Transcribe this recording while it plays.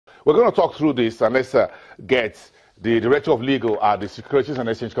We're going to talk through this, and let's get the Director of Legal at the Securities and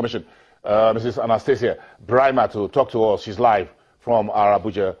Exchange Commission, Mrs. Anastasia Brima, to talk to us. She's live from our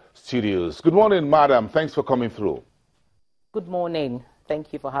Abuja studios. Good morning, madam. Thanks for coming through. Good morning.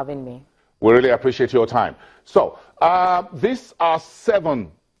 Thank you for having me. We really appreciate your time. So, these are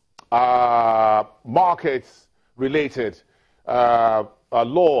 7 markets-related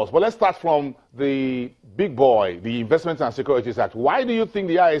laws. But let's start from the big boy, the Investment and Securities Act. Why do you think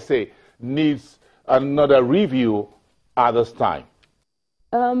the ISA needs another review at this time?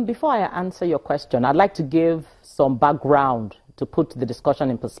 Before I answer your question, I'd like to give some background to put the discussion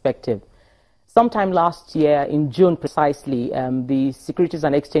in perspective. Sometime last year, in June precisely, the Securities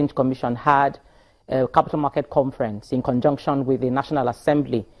and Exchange Commission had a capital market conference in conjunction with the National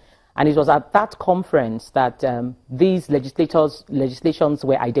Assembly. And it was at that conference that these legislations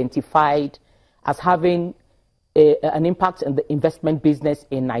were identified as having an impact on the investment business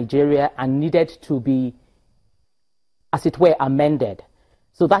in Nigeria and needed to be, as it were, amended.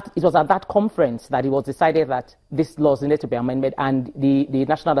 So that it was at that conference that it was decided that these laws needed to be amended, and the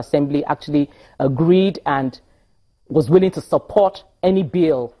National Assembly actually agreed and was willing to support any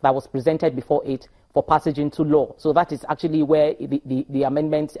bill that was presented before it for passage into law. So that is actually where the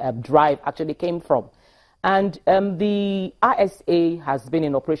amendment drive actually came from. And the ISA has been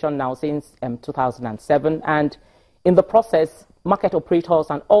in operation now since 2007, and in the process, market operators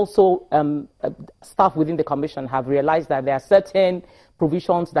and also staff within the Commission have realized that there are certain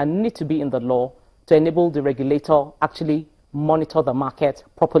provisions that need to be in the law to enable the regulator actually monitor the market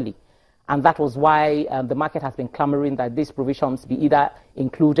properly. And that was why the market has been clamoring that these provisions be either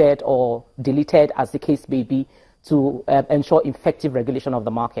included or deleted, as the case may be, to ensure effective regulation of the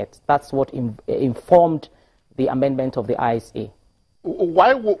market. That's what informed the amendment of the ISA.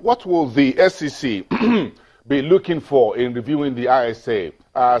 What will the SEC be looking for in reviewing the ISA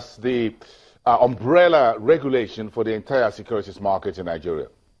as the umbrella regulation for the entire securities market in Nigeria?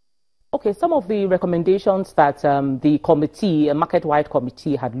 Okay, some of the recommendations that the committee, a market-wide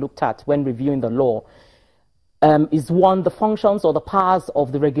committee, had looked at when reviewing the law is one, the functions or the powers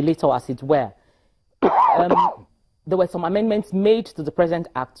of the regulator, as it were. There were some amendments made to the present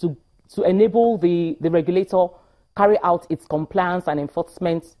act to enable the regulator carry out its compliance and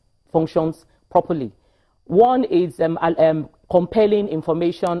enforcement functions properly. One is compelling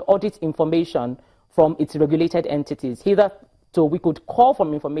information, audit information from its regulated entities. So we could call for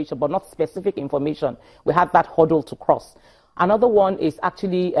information, but not specific information. We have that hurdle to cross. Another one is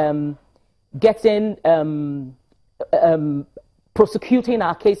actually prosecuting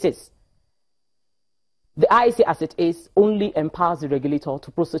our cases. The ISA, as it is, only empowers the regulator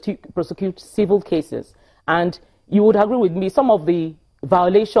to prosecute civil cases. And you would agree with me, some of the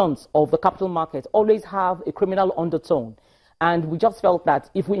violations of the capital market always have a criminal undertone. And we just felt that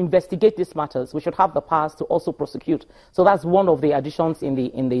if we investigate these matters, we should have the powers to also prosecute. So that's one of the additions in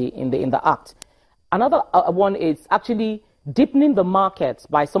the Act. Another one is actually deepening the market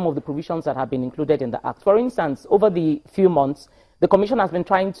by some of the provisions that have been included in the Act. For instance, over the few months, the Commission has been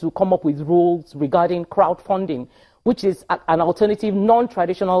trying to come up with rules regarding crowdfunding, which is an alternative,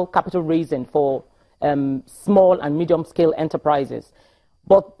 non-traditional capital raising for small and medium-scale enterprises.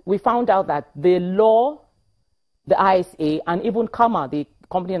 But we found out that the law, the ISA, and even CAMA, the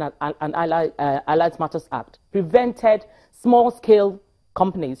Company and Allied Matters Act, prevented small-scale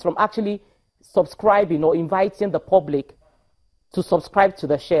companies from actually subscribing or inviting the public to subscribe to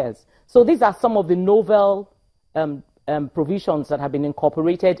the shares. So these are some of the novel provisions that have been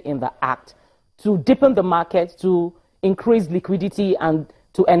incorporated in the Act to deepen the market, to increase liquidity, and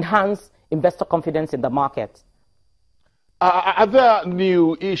to enhance investor confidence in the market. Are there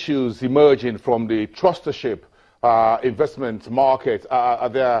new issues emerging from the trusteeship investment market? Are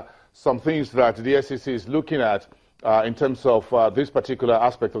there some things that the SEC is looking at in terms of this particular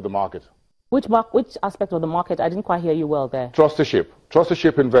aspect of the market? Which aspect of the market? I didn't quite hear you well there.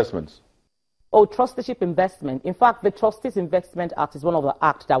 Trusteeship investments. Oh, trusteeship investment. In fact, the Trustees Investment Act is one of the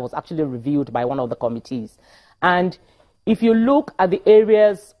acts that was actually reviewed by one of the committees. And if you look at the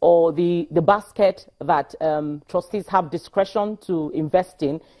areas or the basket that trustees have discretion to invest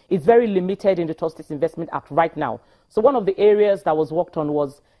in, it's very limited in the Trustees Investment Act right now. So one of the areas that was worked on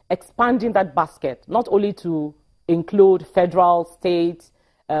was expanding that basket, not only to include federal, state,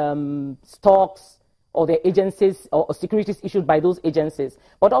 stocks, or their agencies or securities issued by those agencies,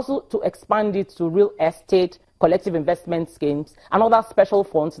 but also to expand it to real estate, collective investment schemes, and other special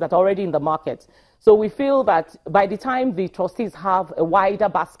funds that are already in the market. So we feel that by the time the trustees have a wider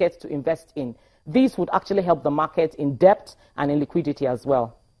basket to invest in, these would actually help the market in depth and in liquidity as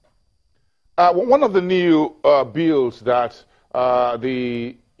well. One of the new bills that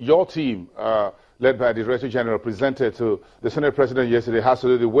the your team, led by the Director General, presented to the Senate President yesterday has to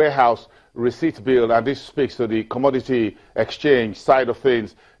do with the warehouse receipt bill, and this speaks to the commodity exchange side of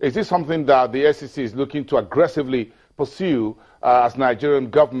things. Is this something that the SEC is looking to aggressively pursue as Nigerian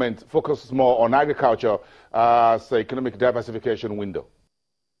government focuses more on agriculture as an economic diversification window?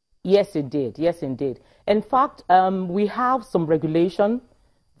 Yes, it did. Yes, indeed. In fact, we have some regulation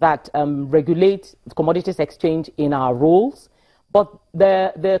that regulate commodities exchange in our rules, but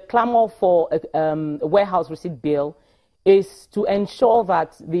the clamor for a warehouse receipt bill is to ensure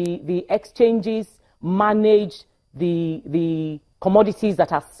that the exchanges manage the commodities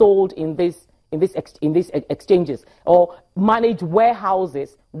that are sold in these exchanges, or manage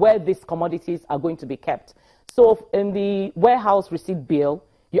warehouses where these commodities are going to be kept. So in the warehouse receipt bill,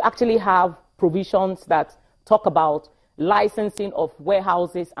 you actually have provisions that talk about licensing of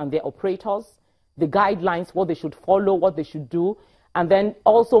warehouses and their operators, the guidelines, what they should follow, what they should do, and then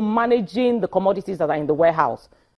also managing the commodities that are in the warehouse.